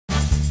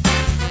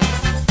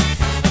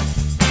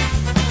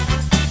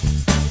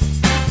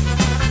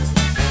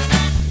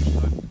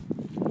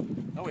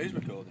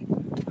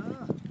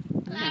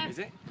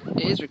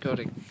It is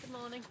recording. Good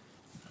morning.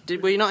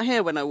 Were you not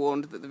here when I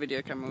warned that the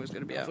video camera was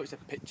going to be out? I thought you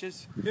said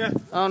pictures. Yeah.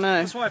 Oh no.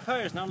 That's why I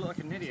posed, now I look like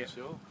an idiot.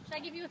 Sure. Should I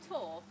give you a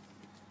tour?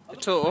 A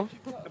tour?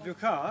 Of your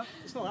car?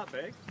 It's not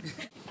that big.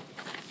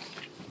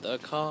 The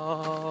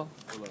car.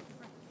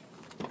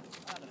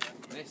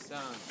 This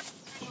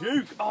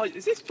Duke! Oh,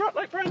 is this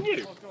like brand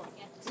new?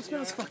 This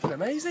smells fucking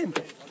amazing.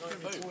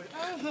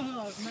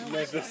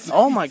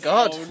 Oh my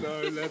god. Oh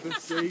no, leather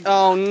seats.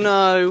 Oh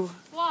no.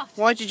 What?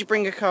 Why did you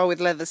bring a car with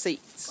leather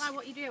seats? Why,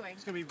 what are you doing?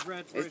 It's going to be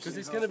red. Because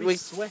it's going to be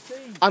sweaty.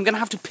 I'm going to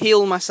have to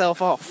peel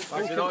myself off.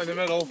 Actually, not in the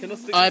middle.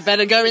 I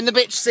better go in the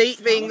bitch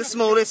seat, being the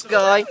smallest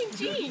guy.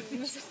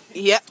 Jeans.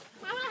 Yep.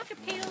 Why would I have to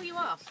peel you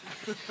off?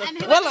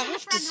 And Well, I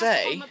have to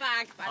say, my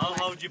bag, by the I'll way.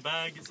 hold your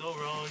bag, it's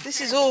alright.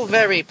 this is all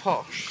very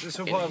posh. This is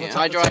in what here. I'm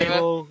Hi, driver.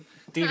 table,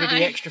 DVD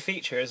Hi. extra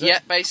feature, is it? Yeah,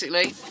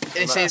 basically.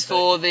 This is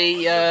for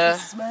the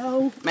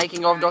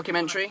making of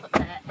documentary.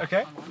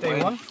 Okay,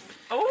 day one.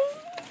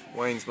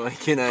 Wayne's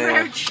making a...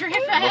 Road trip,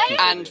 eh?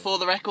 And for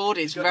the record,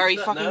 it's very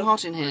fucking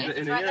hot in here.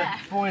 It's right there.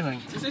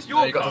 Boiling. Is this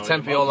your You've got to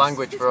temper your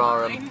language for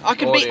our I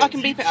can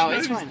beep it out,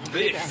 it's fine.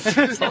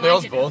 It's not the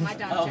Osborne. I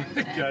don't choose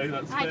this. Okay,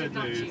 that's I fair did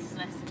not dues. choose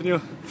this. Can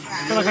you...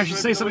 I feel like I should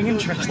say something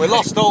interesting. We're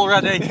lost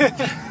already.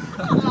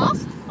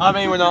 Lost? I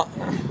mean, we're not.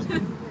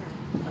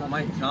 Oh,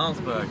 mate,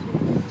 Carlsberg.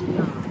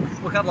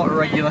 Look at like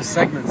regular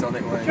segments on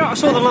it, Wayne. You know, I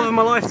saw the love of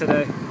my life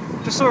today.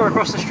 Just saw her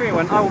across the street and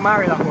went, I will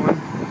marry that woman.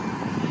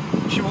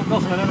 She walked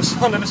off and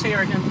I'll never see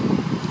her again.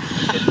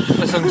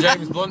 I sung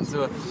James Blunt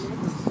to her.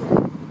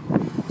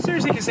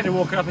 Seriously considered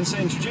walking up and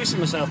introducing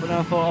myself, but then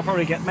I thought I'll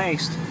probably get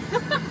maced.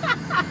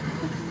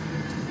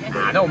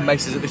 Nah, no one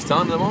maces at this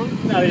time of the morning.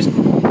 No, they just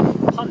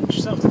punch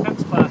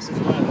self-defense classes.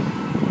 No!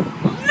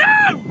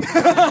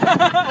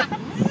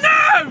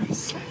 No!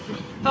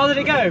 How did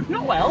it go?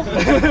 Not well.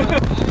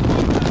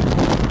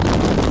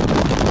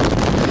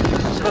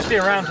 She must be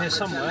around here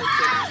somewhere.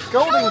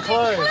 Golden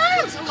clothes.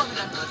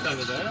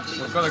 Over there.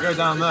 We've got to go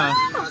down there.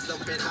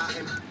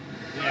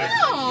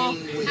 Oh.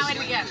 How did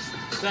we go?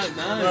 Don't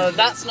know.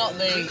 That's not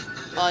the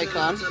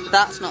icon.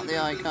 That's not the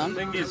icon. The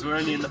thing is, we're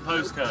only in the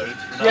postcode.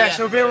 Yeah,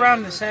 so we'll be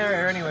around this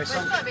area anyway.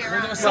 So... It's got to be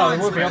around. Well, it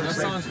will be The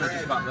obviously. signs were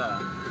just back there.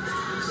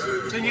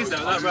 The thing is,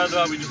 though, that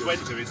roundabout we just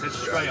went to, it said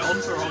straight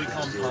on for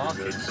icon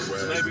parking.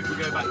 So maybe if we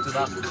go back to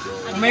that.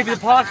 Well, maybe the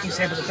parking's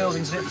here, but the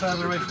building's a bit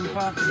further away from the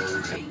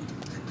parking.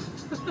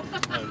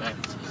 No,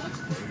 left.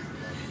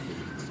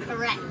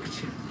 Correct.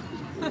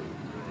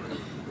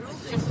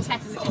 Just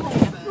testing.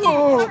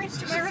 Oh. Sorry, it's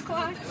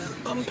Jamiroquai.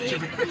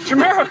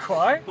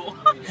 Jamiroquai?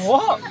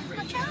 What?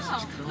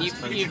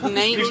 You've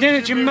named You've named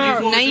it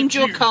Jamiroquai. You've named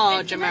your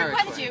car Jamiroquai the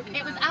Jamiroquai. Duke.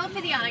 It was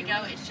Alpha the Igo.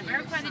 It's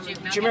Jamiroquai the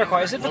Duke. Now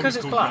Jamiroquai, is it because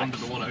it's black? Under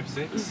the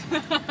 106.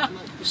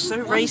 You're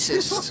so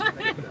racist.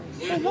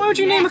 Well, why would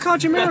you name a car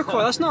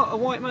Jamiroquai? That's not a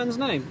white man's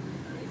name.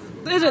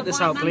 Edit this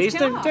out, please.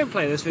 Don't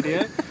play this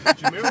video.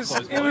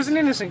 It was an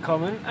innocent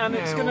comment, and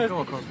it's gonna.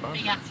 Go across back.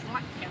 Big ass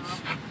black girl.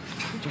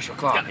 Joshua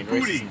Clark.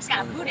 It's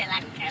got a booty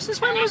like a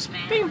Since when was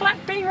being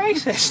black being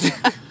racist?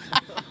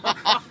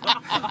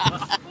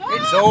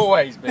 It's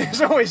always been.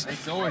 It's always.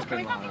 It's always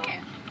been like that.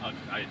 here.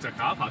 It's a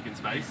car parking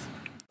space.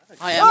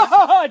 I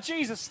am.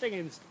 Jesus,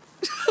 Stingins.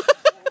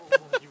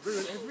 You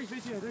ruin every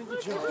video, don't you,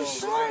 Joe?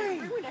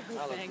 Ruin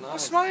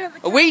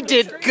everything. We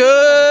did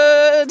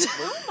good.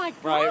 Oh my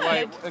god. Right,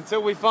 wait.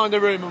 Until we find a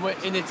room and we're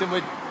in it and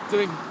we're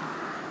doing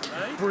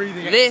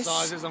breathing This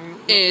exercises. I'm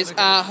not is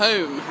gonna our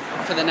home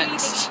for the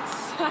next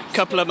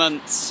couple of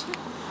months.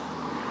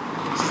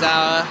 This is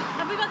our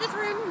Have we got this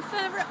room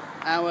for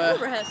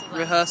rehearsal?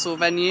 rehearsal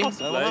venue.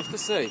 So we'll have to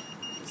see.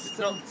 It's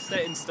not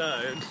set in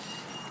stone.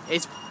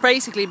 It's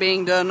basically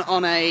being done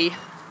on a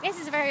This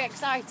is very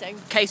exciting.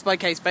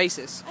 case-by-case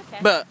basis. Okay.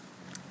 But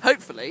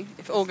hopefully,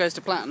 if it all goes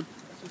to plan,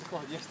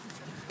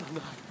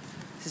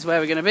 this is where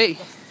we're going to be.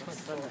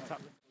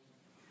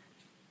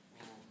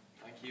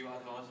 Thank you,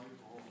 advisory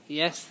board.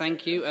 Yes,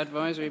 thank you,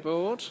 advisory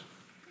board.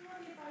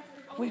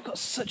 We've got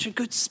such a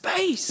good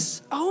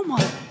space. Oh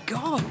my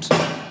god.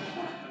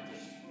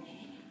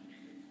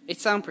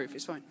 It's soundproof,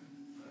 it's fine.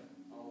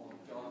 Oh my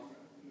god.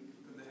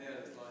 Good to hear.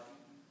 It's like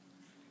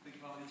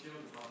big party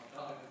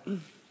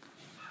children.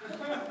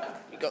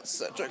 We've got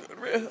such a good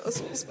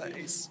rehearsal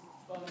space.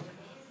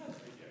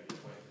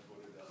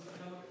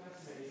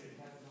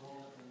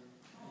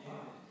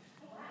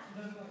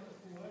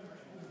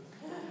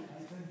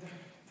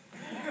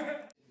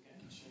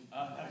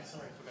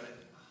 Sorry, forgot it.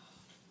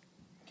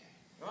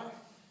 Right?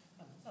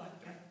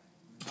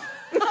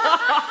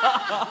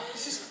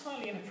 This is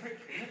highly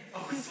inappropriate.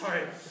 Oh,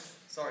 sorry.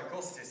 Sorry, of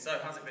course it is. So,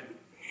 how's it been?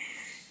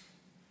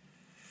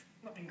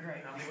 Not been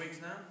great. How many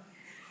weeks now?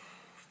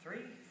 3,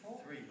 4.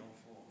 3 or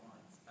 4,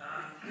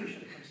 right.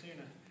 Should have come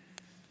sooner.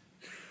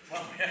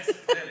 Well, yes,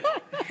 clearly.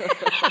 Right.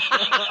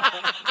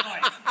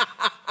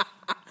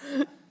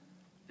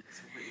 Let's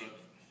have a quick look.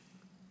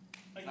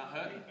 Are that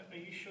hurt? Are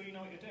you sure you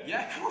know what you're doing?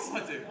 Yeah, of course I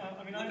do.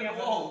 I mean, Look I at have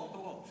the wall. The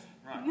wall.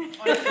 Right.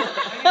 I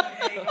have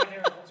a vague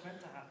idea of what's meant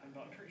to happen,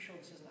 but I'm pretty sure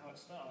this isn't how it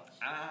starts.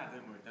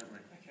 Don't worry, don't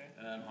worry. Okay.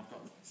 I've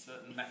got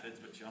certain methods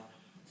which are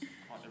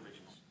quite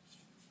original.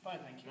 Fine,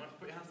 thank you. Right,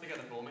 put your hands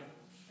together for me.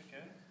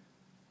 Okay.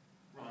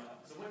 Right,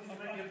 so when did you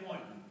make the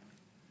appointment?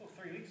 Well,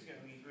 3 weeks ago.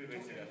 3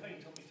 weeks ago.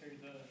 You told me through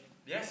the...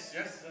 Yes,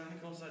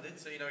 of course I did,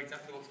 so you know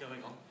exactly what's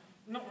going on.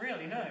 Not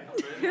really, no. Not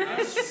really, no.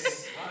 Right,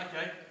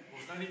 okay. Well,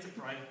 there's no need to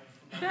pray.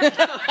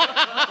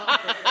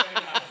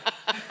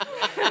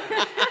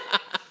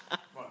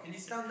 Right, can you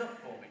stand up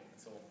for me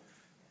at all?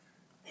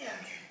 Yeah,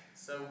 okay.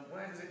 So,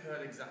 where does it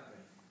hurt exactly?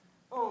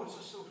 Oh, it's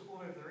just sort of all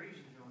over the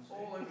region, to be honest.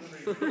 All over the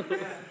region?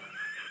 Yeah.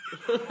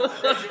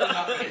 What region was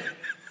that in?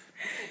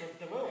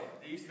 The lower.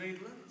 It used to be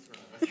England?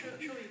 Right.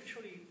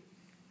 Surely...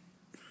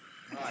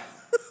 Right.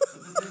 So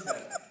does this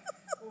hurt?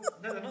 Well,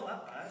 no, they're not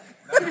that bad.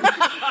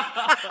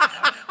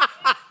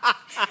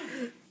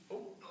 Oh,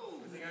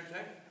 everything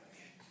okay?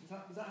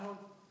 Is that how...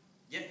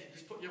 Yeah,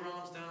 just put your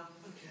arms down.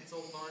 Okay. It's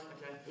all fine,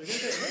 okay. We're going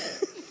to do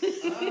it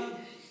here.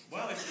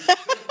 Well, it's as good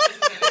a place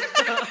as any.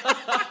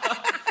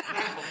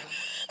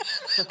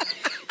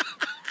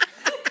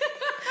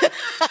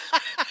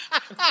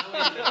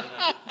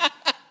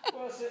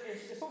 Well,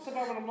 it's not so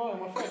bad when I'm lying on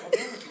my foot, I'll be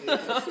honest with you. I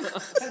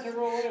tend to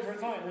roll over at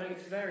night and then it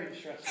gets very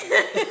distressing.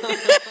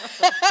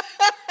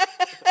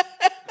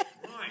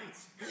 Right.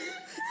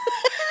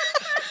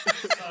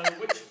 So,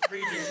 which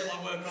region shall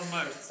I work on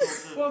most? Sort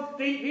of? Well,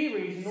 the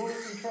reason, all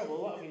that's in trouble,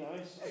 that'd be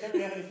nice. I don't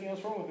really have anything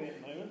else wrong with me at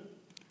the moment.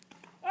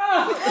 Oh!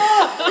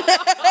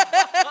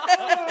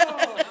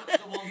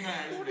 That's the one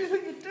there. What do you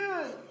think you're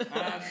doing?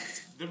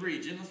 The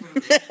region, that's what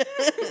it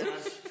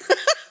is.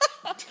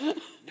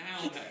 Now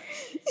then.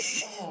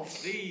 Oh,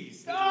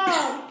 these.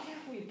 Oh, be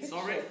careful, you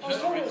Sorry. I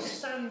thought it was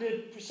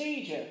standard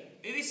procedure.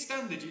 It is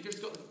standard, you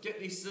just got to get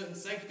these certain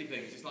safety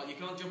things. It's like you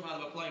can't jump out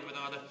of a plane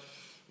without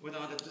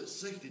a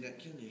safety net,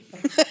 can you?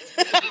 We've got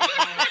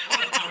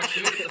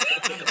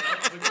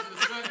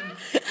certain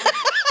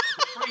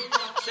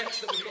pre-flight checks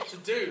that we've got to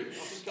do.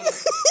 I've just got to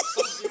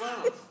suss you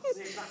out.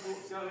 See exactly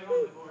what's going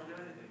on before I do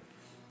anything.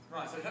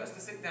 Right, so it hurts to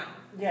sit down.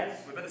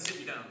 Yes. We better sit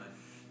you down then.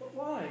 But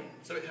why?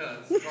 So it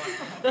hurts. Right,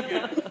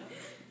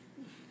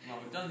 Right,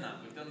 we've done that.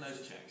 We've done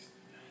those checks.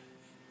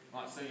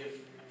 Right, so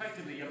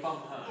effectively your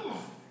bum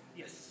hurts.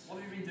 Yes.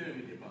 What have you been doing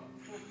with your bum?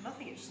 Well,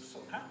 nothing, it just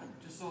sort of happened.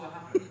 Just sort of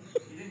happened.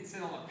 You didn't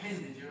sit on a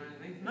pin, did you, or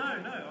anything? No,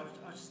 I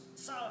just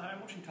sat at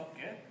home watching Top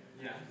Gear,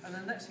 Yeah. and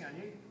then next thing I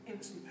knew,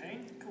 instant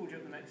pain, called you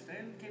up the next day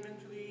and came in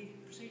for the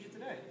procedure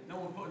today. No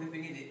one put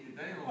anything in it, did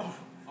they? Or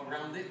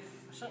around it?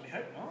 I certainly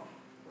hope not.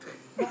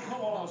 Not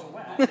while I was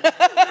aware.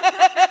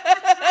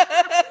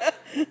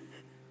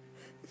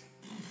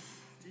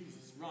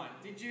 Jesus. Right,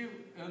 did you,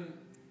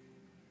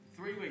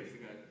 3 weeks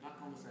ago, that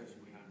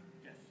conversation we had?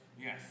 Yes.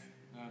 Yes.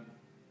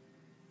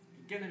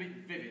 Getting a bit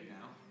vivid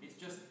now. It's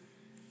just,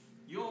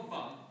 your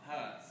bum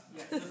hurts,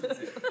 Yes.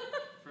 doesn't it?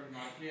 From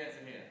like here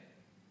to here.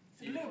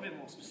 It's a little bit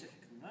more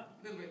specific than that.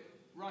 A little bit,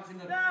 right in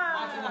the hole.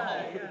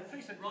 Yeah,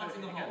 please don't Right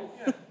in the again. hole.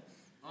 Yeah.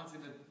 Right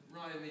in the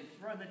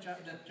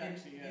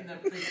Jacksy, yeah. in the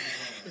prison.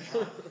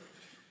 Right.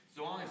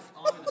 So I'm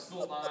going to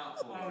sort that out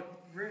for I you. would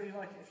really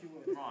like it if you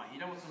would. Right, you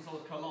don't want some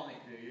sort of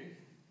colonic, do you?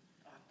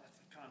 I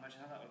can't imagine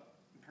how that would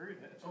improve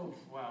it. Oh,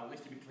 well, at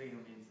least you'll be clean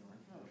on the inside.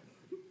 Oh.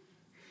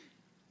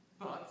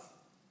 But,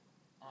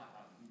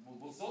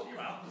 we'll sort you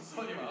out,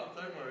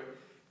 don't worry.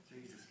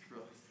 Jesus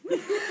Christ.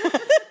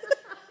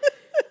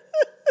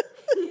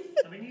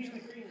 I've been using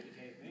the cream that you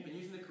gave me. You've been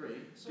using the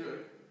cream, So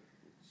good.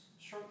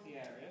 Shrunk the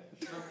area.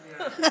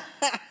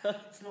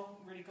 It's not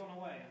really gone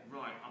away.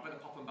 Right, I better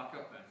pop them back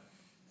up then.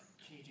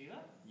 Can you do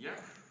that? Yeah.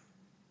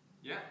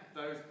 Yeah,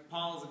 those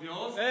piles of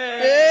yours.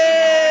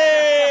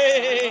 Hey!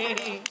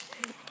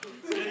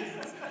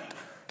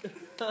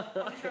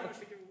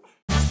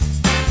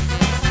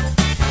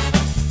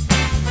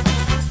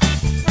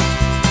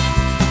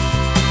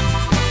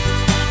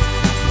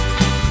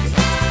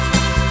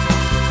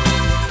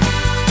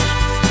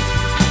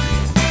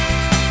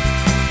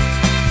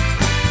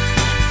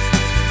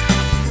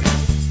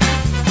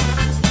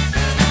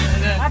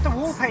 Add the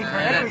wallpaper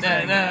and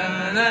everything.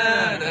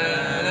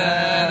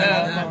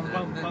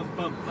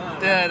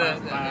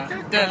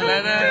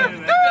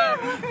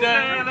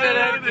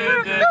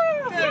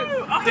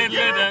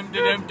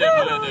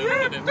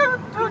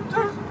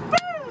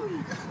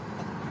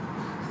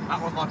 That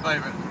was my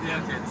favourite.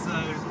 Yeah, okay, so